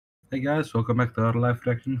Hey guys, welcome back to our live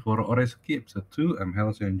reaction for Oresuki Episode 2. I'm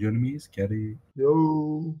Halsey and joining me is Gary.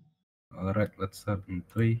 Yo. Alright, let's start in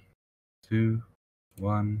 3, 2,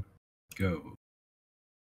 1, go.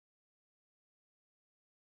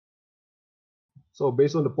 So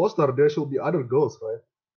based on the poster, there should be other girls, right?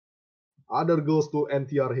 Other girls to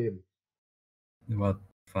NTR him. About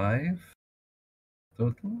 5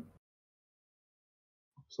 total?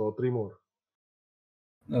 So 3 more.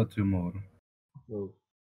 No, 2 more, No.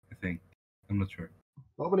 I think. I'm not sure.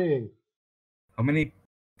 Opening. How many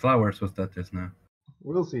flowers was that just now?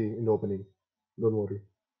 We'll see in the opening. Don't worry.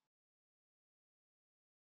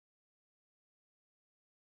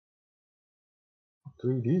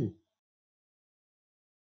 $3D.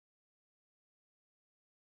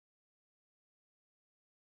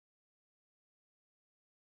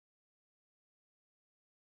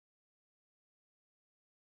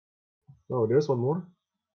 Oh, there's one more.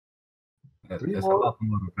 3 There's a more. lot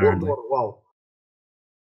more 4 apparently. more. Wow.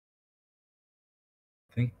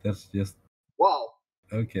 I think that's just... Wow.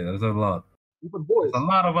 Okay, there's a lot. Even boys. There's a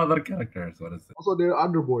lot of other characters, what is it? Also, there are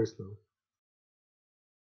other boys though.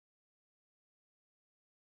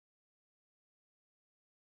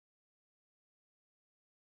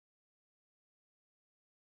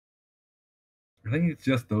 I think it's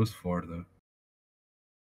just those 4 though.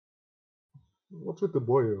 What's with the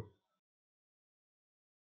boy though?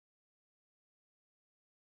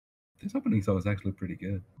 This opening song is actually pretty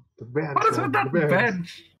good. The bench. What is with that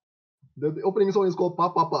bench? The opening song is called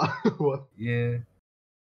Papa. What? Yeah.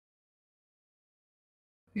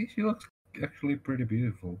 She looks actually pretty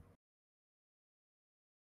beautiful.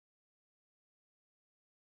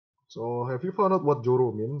 So have you found out what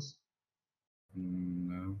Joro means?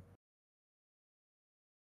 No.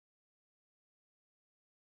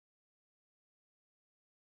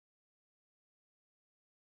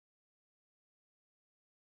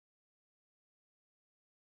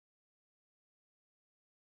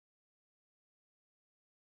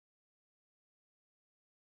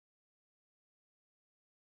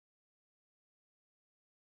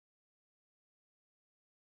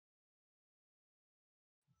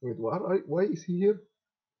 Wait, what? Why is he here?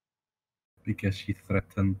 Because she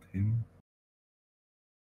threatened him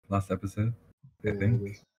last episode, I think.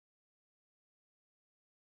 guess.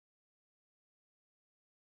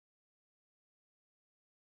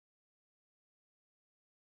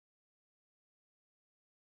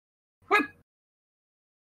 What?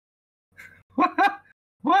 What?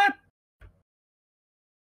 What?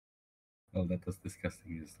 Oh, that was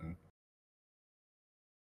disgusting just now.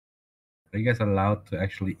 Are you guys allowed to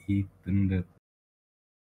actually eat in the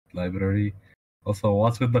library? Also,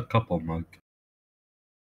 what's with the couple mug?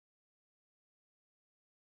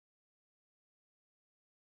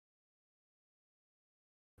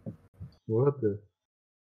 What the?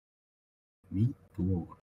 Meat too.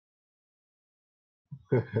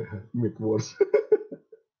 Meat wars.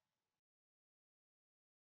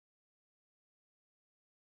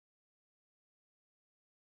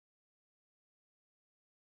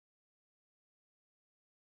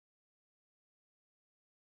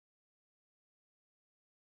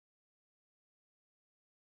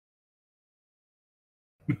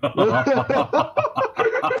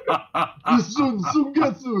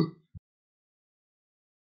 Sungetsu.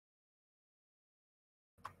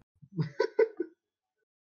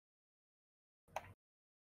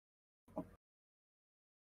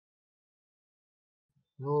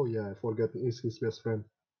 Oh yeah, I forgot is his best friend.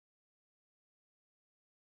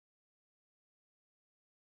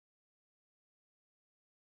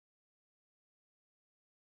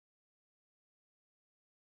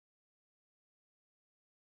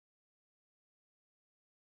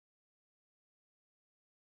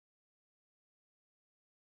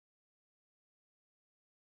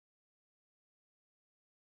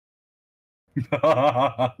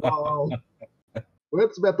 Wow. Well,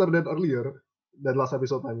 it's better than earlier, than last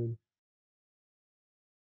episode, I mean.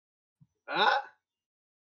 Ah?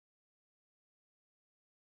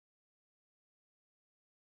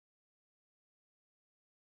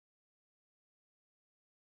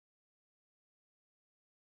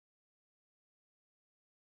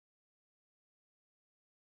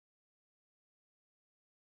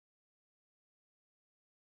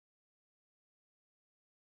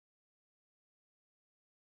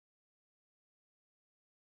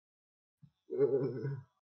 What?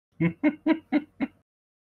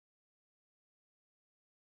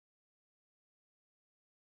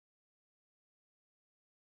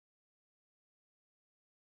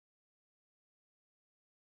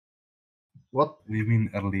 What do you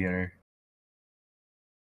mean earlier?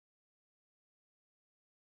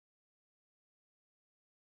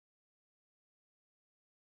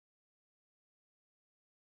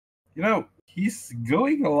 You know, he's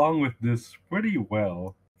going along with this pretty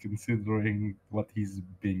well, considering what he's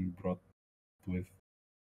being brought with.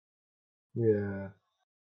 Yeah.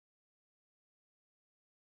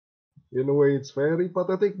 In a way, it's very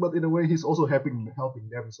pathetic, but in a way, he's also helping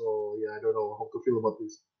them. So yeah, I don't know how to feel about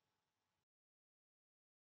this.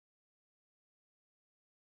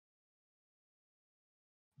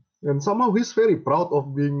 And somehow he's very proud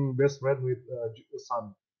of being best friend with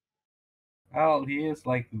Sun. Well, he is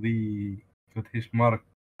like the quotation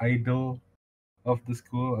idol of the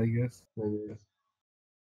school, I guess. Yes.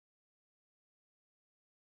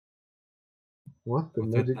 What the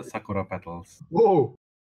What's with magic? the sakura petals? Whoa!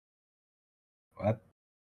 What?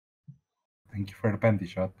 Thank you for the panty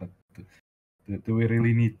shot, but do we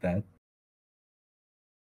really need that?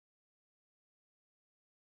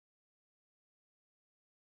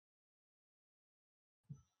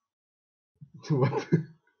 What?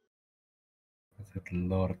 What's it,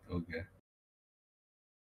 Lord Oga?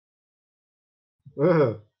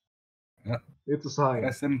 Uh, Uh, it's a sign.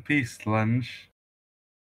 Rest in peace, lunch.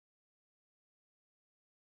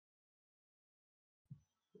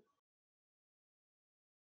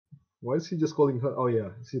 Why is he just calling her? Oh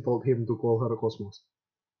yeah, she told him to call her Cosmos.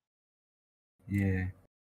 Yeah.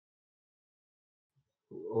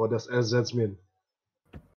 What does SZ mean?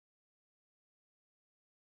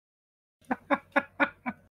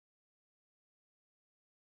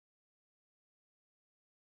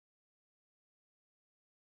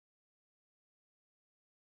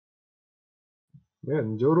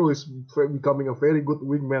 Man, Joro is becoming a very good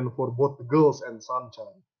wingman for both the girls and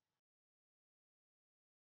Sunshine.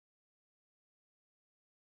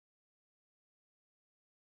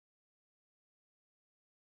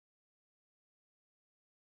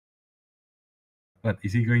 But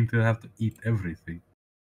is he going to have to eat everything?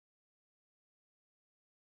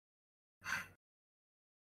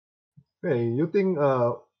 Hey, you think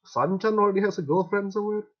Sanchan already has a girlfriend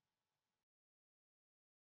somewhere?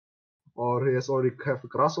 Or he has already have a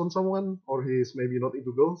crush on someone? Or he is maybe not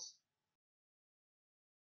into girls?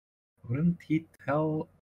 Wouldn't he tell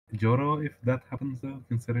Joro if that happens though,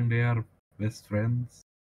 considering they are best friends?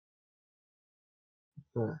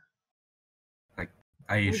 Nah, Like,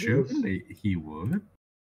 I I assume guess. he would.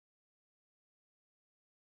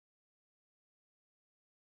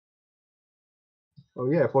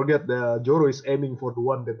 Oh yeah, forget the Joro is aiming for the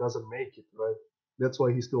one that doesn't make it, right? That's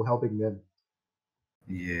why he's still helping them.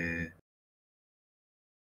 Yeah.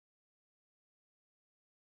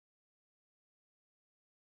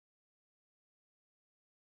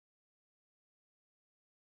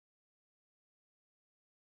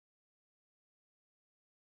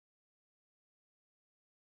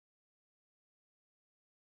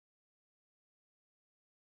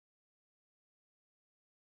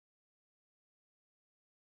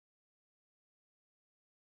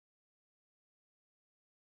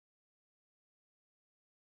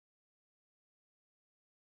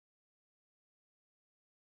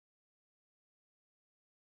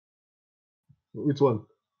 Which one?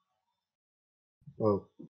 Oh,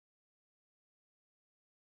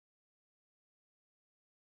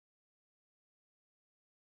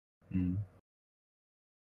 Mm.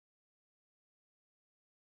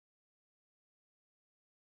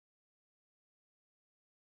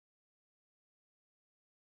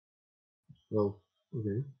 oh,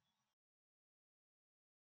 okay.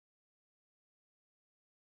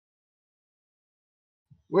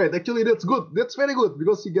 Wait, actually, that's good. That's very good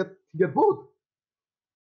because he get both.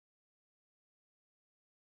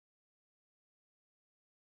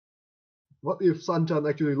 What if Sanchan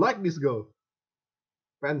actually like this girl?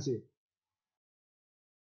 Fancy.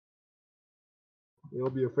 It'll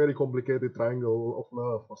be a very complicated triangle of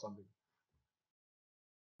love or something.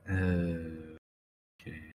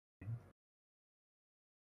 Okay.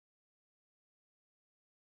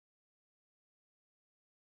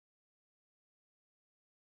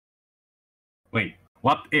 Wait,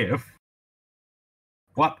 what if?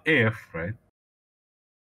 What if, right?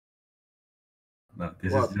 No,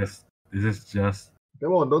 What? This is just.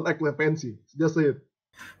 Come on, don't act like fancy. Just say it.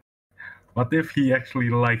 What if he actually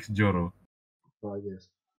likes Joro? I guess.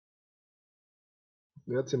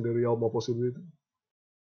 That's in the realm of possibility.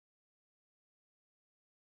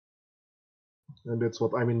 And that's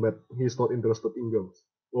what I mean, but he's not interested in girls.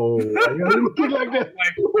 Oh, why are you looking like that?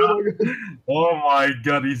 Oh my god. Oh my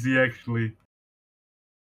god, is he actually?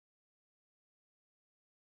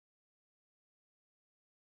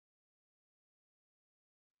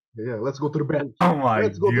 Yeah, let's go to the bench. Oh my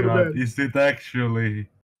Let's go to the god, bench. is it actually?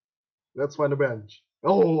 Let's find a bench.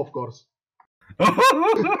 Oh, of course.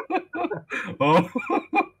 Oh,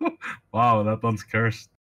 wow, that one's cursed.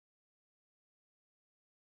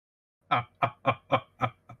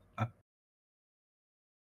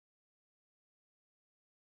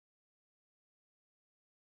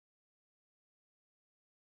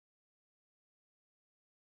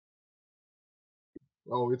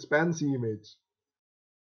 Oh, it's Pansy image.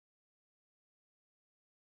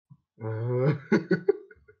 Uh,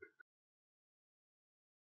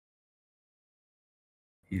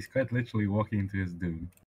 He's quite literally walking into his doom.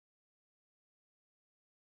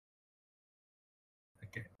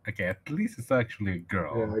 Okay, at least it's actually a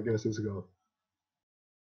girl. yeah, I guess it's a girl.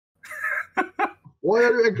 Why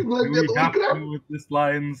are you acting like Do that? we Holy have crap! to with these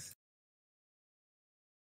lines?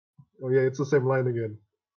 Oh yeah, it's the same line again.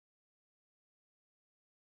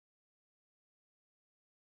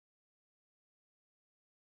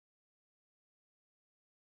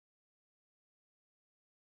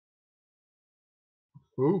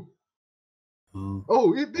 Who? Ooh.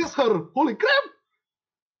 Oh, it is her! Holy crap!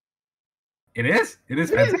 It is? It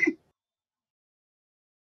is It fancy? is!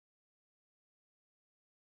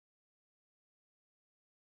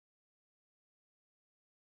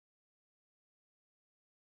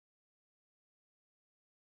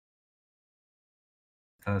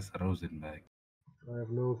 That's Rosenberg. I have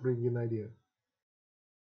no freaking idea.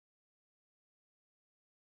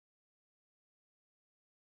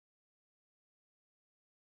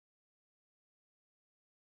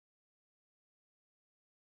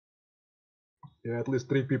 Yeah, at least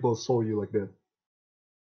 3 people saw you like that.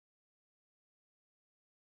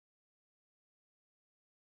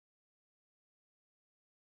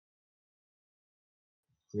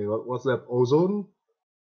 Okay, what's that? Ozone?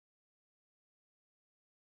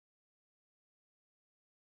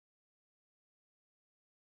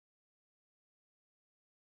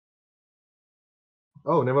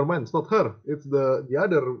 Oh, never mind. It's not her. It's the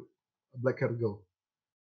other black haired girl.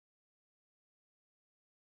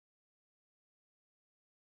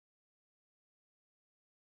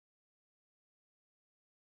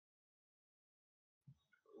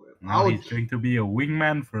 Now he's Ouch! going to be a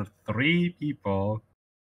wingman for 3 people.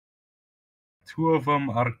 2 of them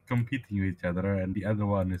are competing with each other, and the other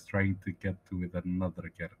one is trying to get to with another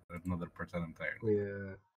person entirely.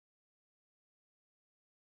 Yeah.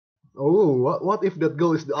 Oh, what if that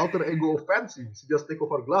girl is the alter ego of Fancy? She just take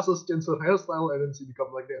off her glasses, change her hairstyle, and then she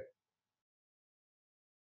become like that.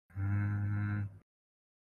 Uh,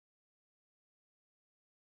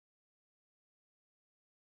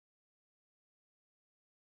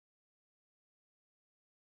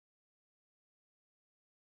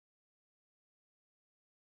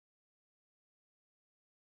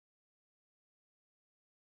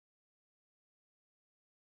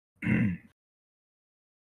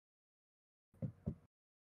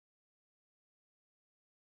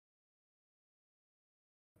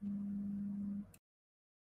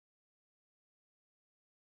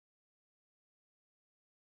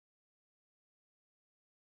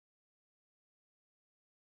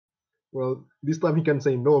 Well, this time he can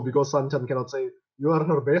say no because Sanchan cannot say you are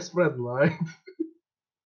her best friend, right?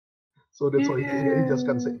 So that's why he just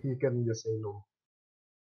can say he can just say no.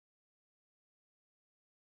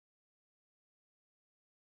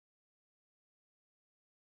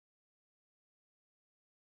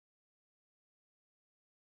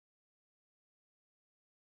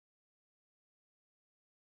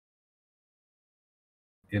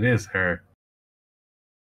 it is her.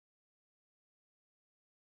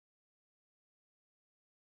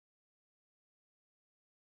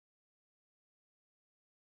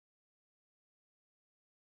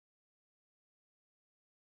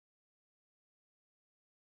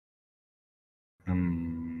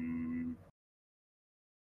 Hmm.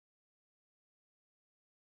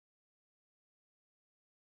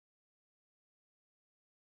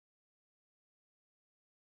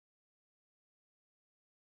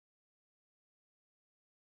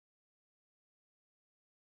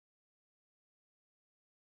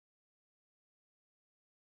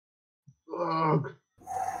 Ugh.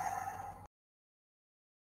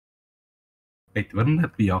 Wait, wouldn't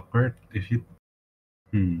that be awkward if you?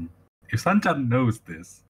 If Sanchan knows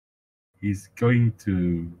this, he's going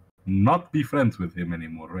to not be friends with him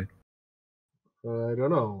anymore, right? I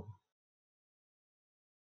don't know.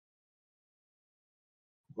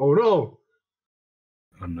 Oh no!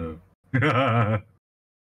 Oh no.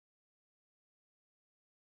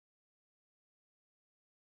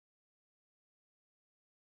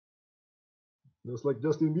 Just like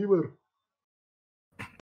Justin Bieber.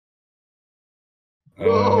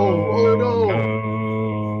 No! Oh Oh no!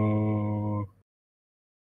 no.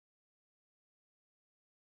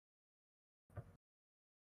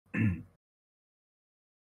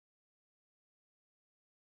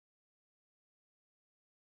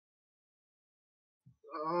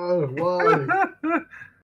 Why?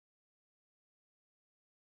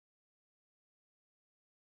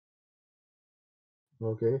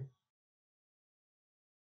 Okay.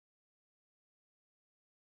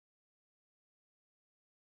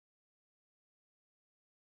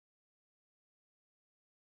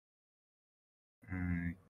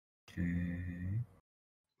 Okay.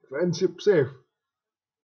 Friendship safe.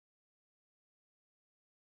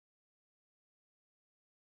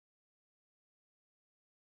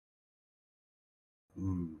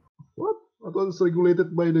 Ooh. What? I thought it's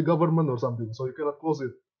regulated by the government or something, so you cannot close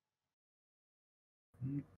it.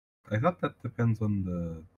 I thought that depends on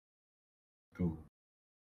the tool.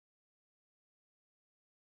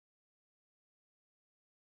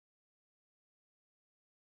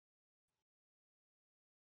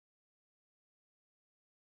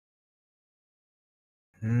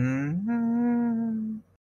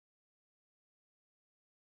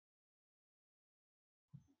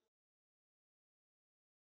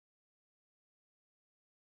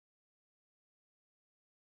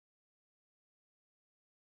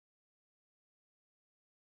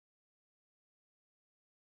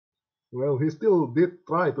 Well, he still did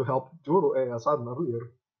try to help Joro San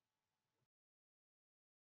earlier.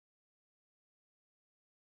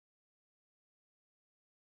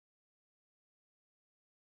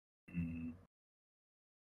 Mm.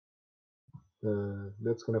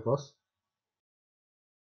 That's kind of us.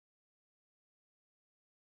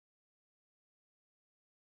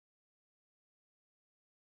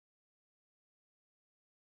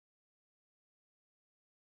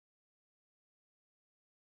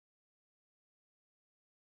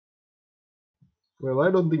 Well,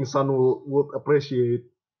 I don't think Sun would appreciate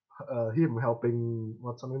him helping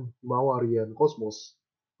what's her name, Mawari and Cosmos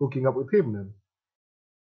hooking up with him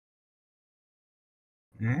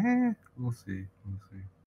then. We'll see. We'll see.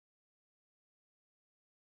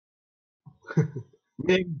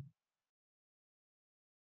 Ming.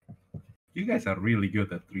 You guys are really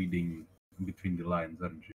good at reading between the lines,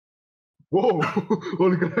 aren't you? Whoa!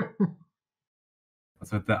 Holy crap!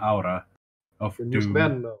 That's with the aura of Can use doom.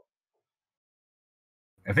 Ben now.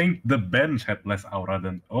 I think the bench had less aura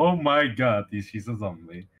than. Oh my god, she's a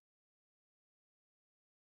zombie.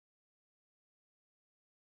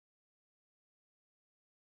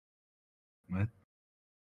 What?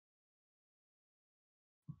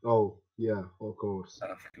 Oh, yeah, of course.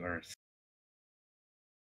 Of course.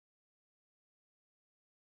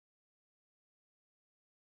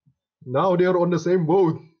 Now they're on the same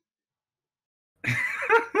boat.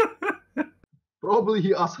 Probably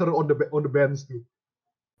he asked her on the bench too.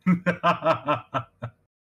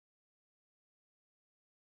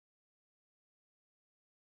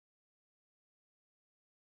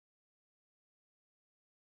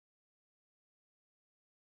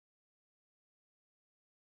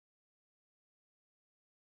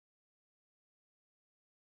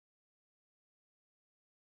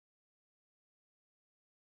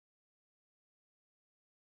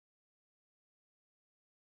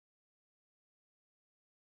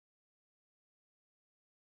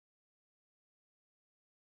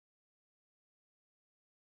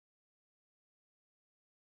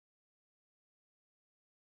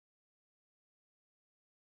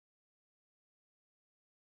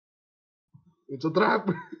 It's a trap.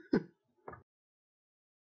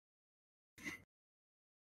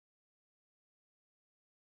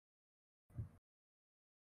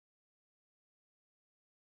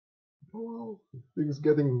 Wow, things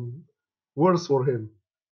getting worse for him.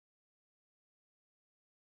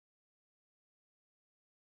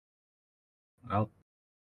 Well,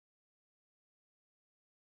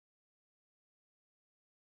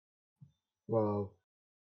 Wow.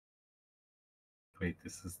 wait,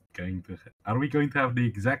 this is going to. Are we going to have the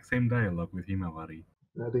exact same dialogue with Himawari?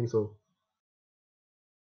 I think so.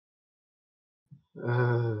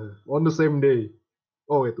 On the same day.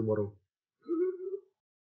 Oh wait, tomorrow.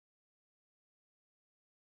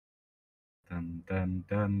 Dun dun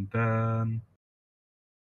dun dun.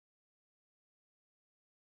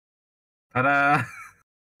 Ta-da!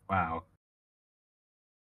 Wow.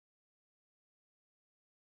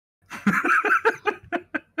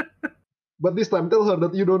 But this time, tell her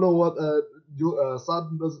that you don't know what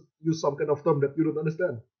Sun does use some kind of term that you don't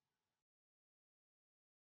understand.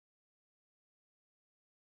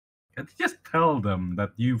 Can't you just tell them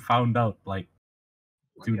that you found out like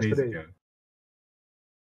Like 2 days yesterday. ago?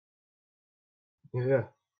 Yeah.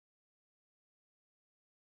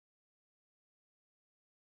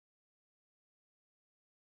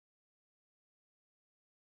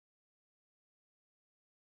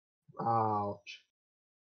 Ouch.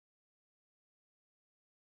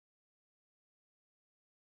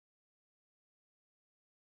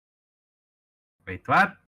 Wait,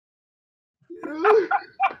 what?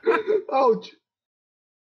 Ouch!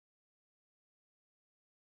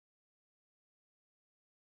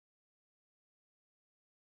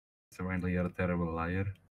 Apparently you're a terrible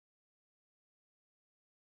liar.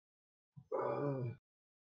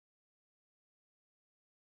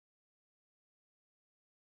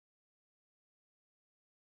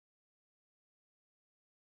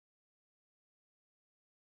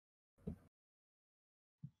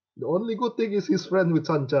 The only good thing is he's friend with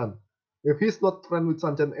Sanchan. If he's not friend with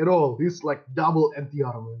Sanchan at all, he's like double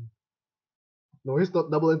NTR, man. No, he's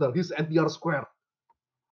not double NTR. He's NTR squared.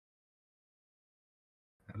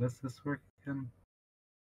 How does this work again?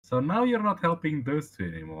 So now you're not helping those two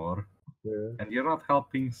anymore. Yeah. And you're not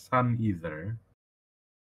helping Sun either.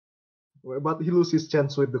 But he loses his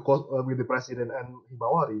chance with the president and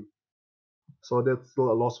Himawari. So that's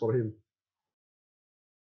still a loss for him.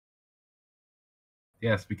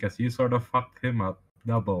 Yes, because you sort of fucked him up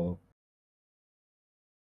double.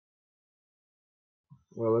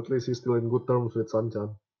 Well, at least he's still in good terms with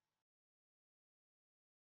Sanchan.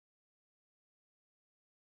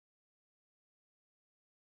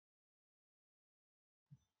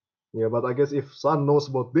 Yeah, but I guess if Sun knows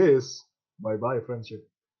about this, bye-bye friendship.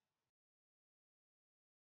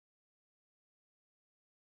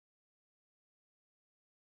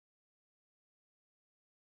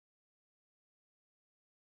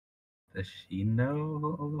 Does she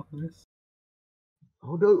know all of this?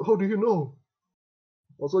 How do you know?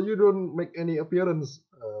 Also, you don't make any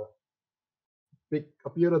big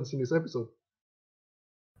appearance in this episode.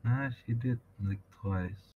 Ah, she did like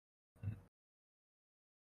twice.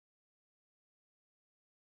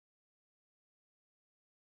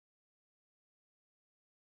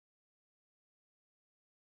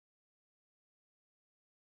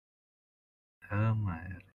 Oh my.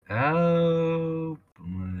 Oh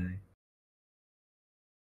my.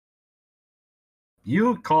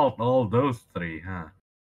 You called all those three, huh?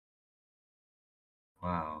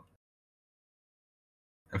 Wow.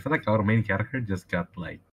 I feel like our main character just got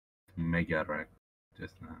like mega wrecked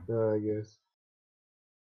just now. Yeah, I guess.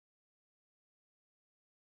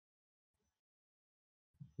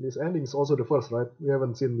 This ending is also the first, right? We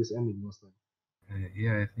haven't seen this ending last time.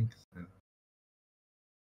 Yeah, I think so.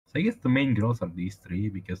 So I guess the main girls are these three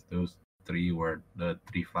because those three were the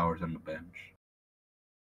three flowers on the bench.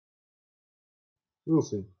 We'll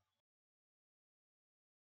see.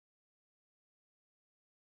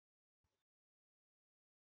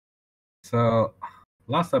 So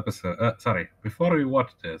last episode, before we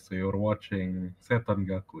watched this, we were watching Seton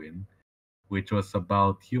Gakuin, which was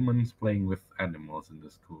about humans playing with animals in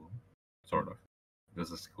the school, sort of.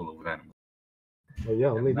 There's a school with animals. Oh, yeah,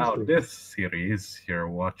 only And now three. this series, you're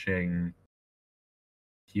watching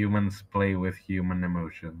humans play with human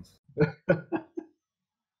emotions.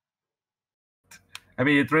 I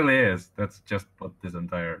mean, it really is. That's just what this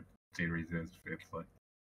entire series is. It's like,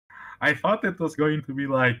 I thought it was going to be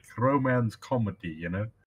like romance comedy, you know?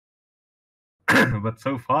 But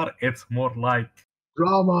so far, it's more like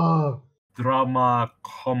Drama!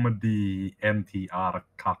 comedy, NTR,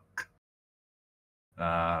 cuck.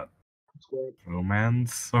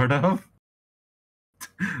 Romance, sort of.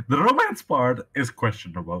 The romance part is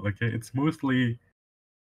questionable, okay? It's mostly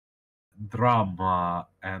drama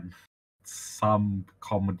and some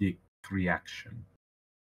comedic reaction.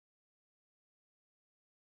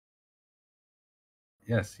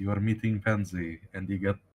 Yes, you are meeting Pansy, and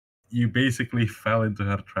you basically fell into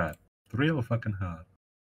her trap. Real fucking hard.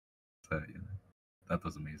 So, that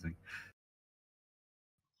was amazing.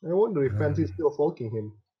 I wonder if Fancy is still stalking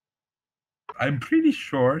him. I'm pretty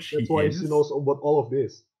sure she That's why is. she knows about all of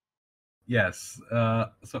this. Yes.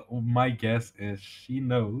 So my guess is she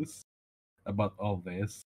knows about all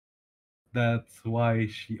this. That's why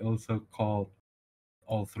she also called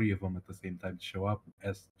all three of them at the same time to show up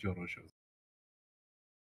as Joro shows.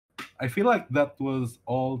 I feel like that was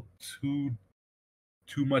all too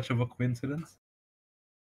much of a coincidence.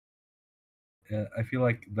 I feel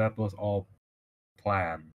like that was all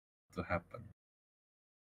planned to happen.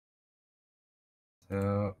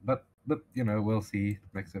 So, but we'll see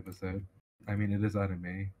next episode. I mean, it is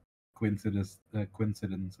anime. Coincidences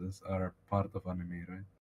are part of anime, right?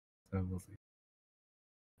 So we'll see.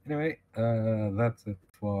 Anyway, that's it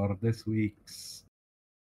for this week's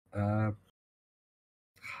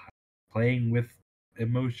playing with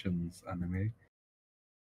emotions anime.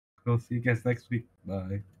 We'll see you guys next week.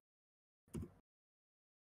 Bye.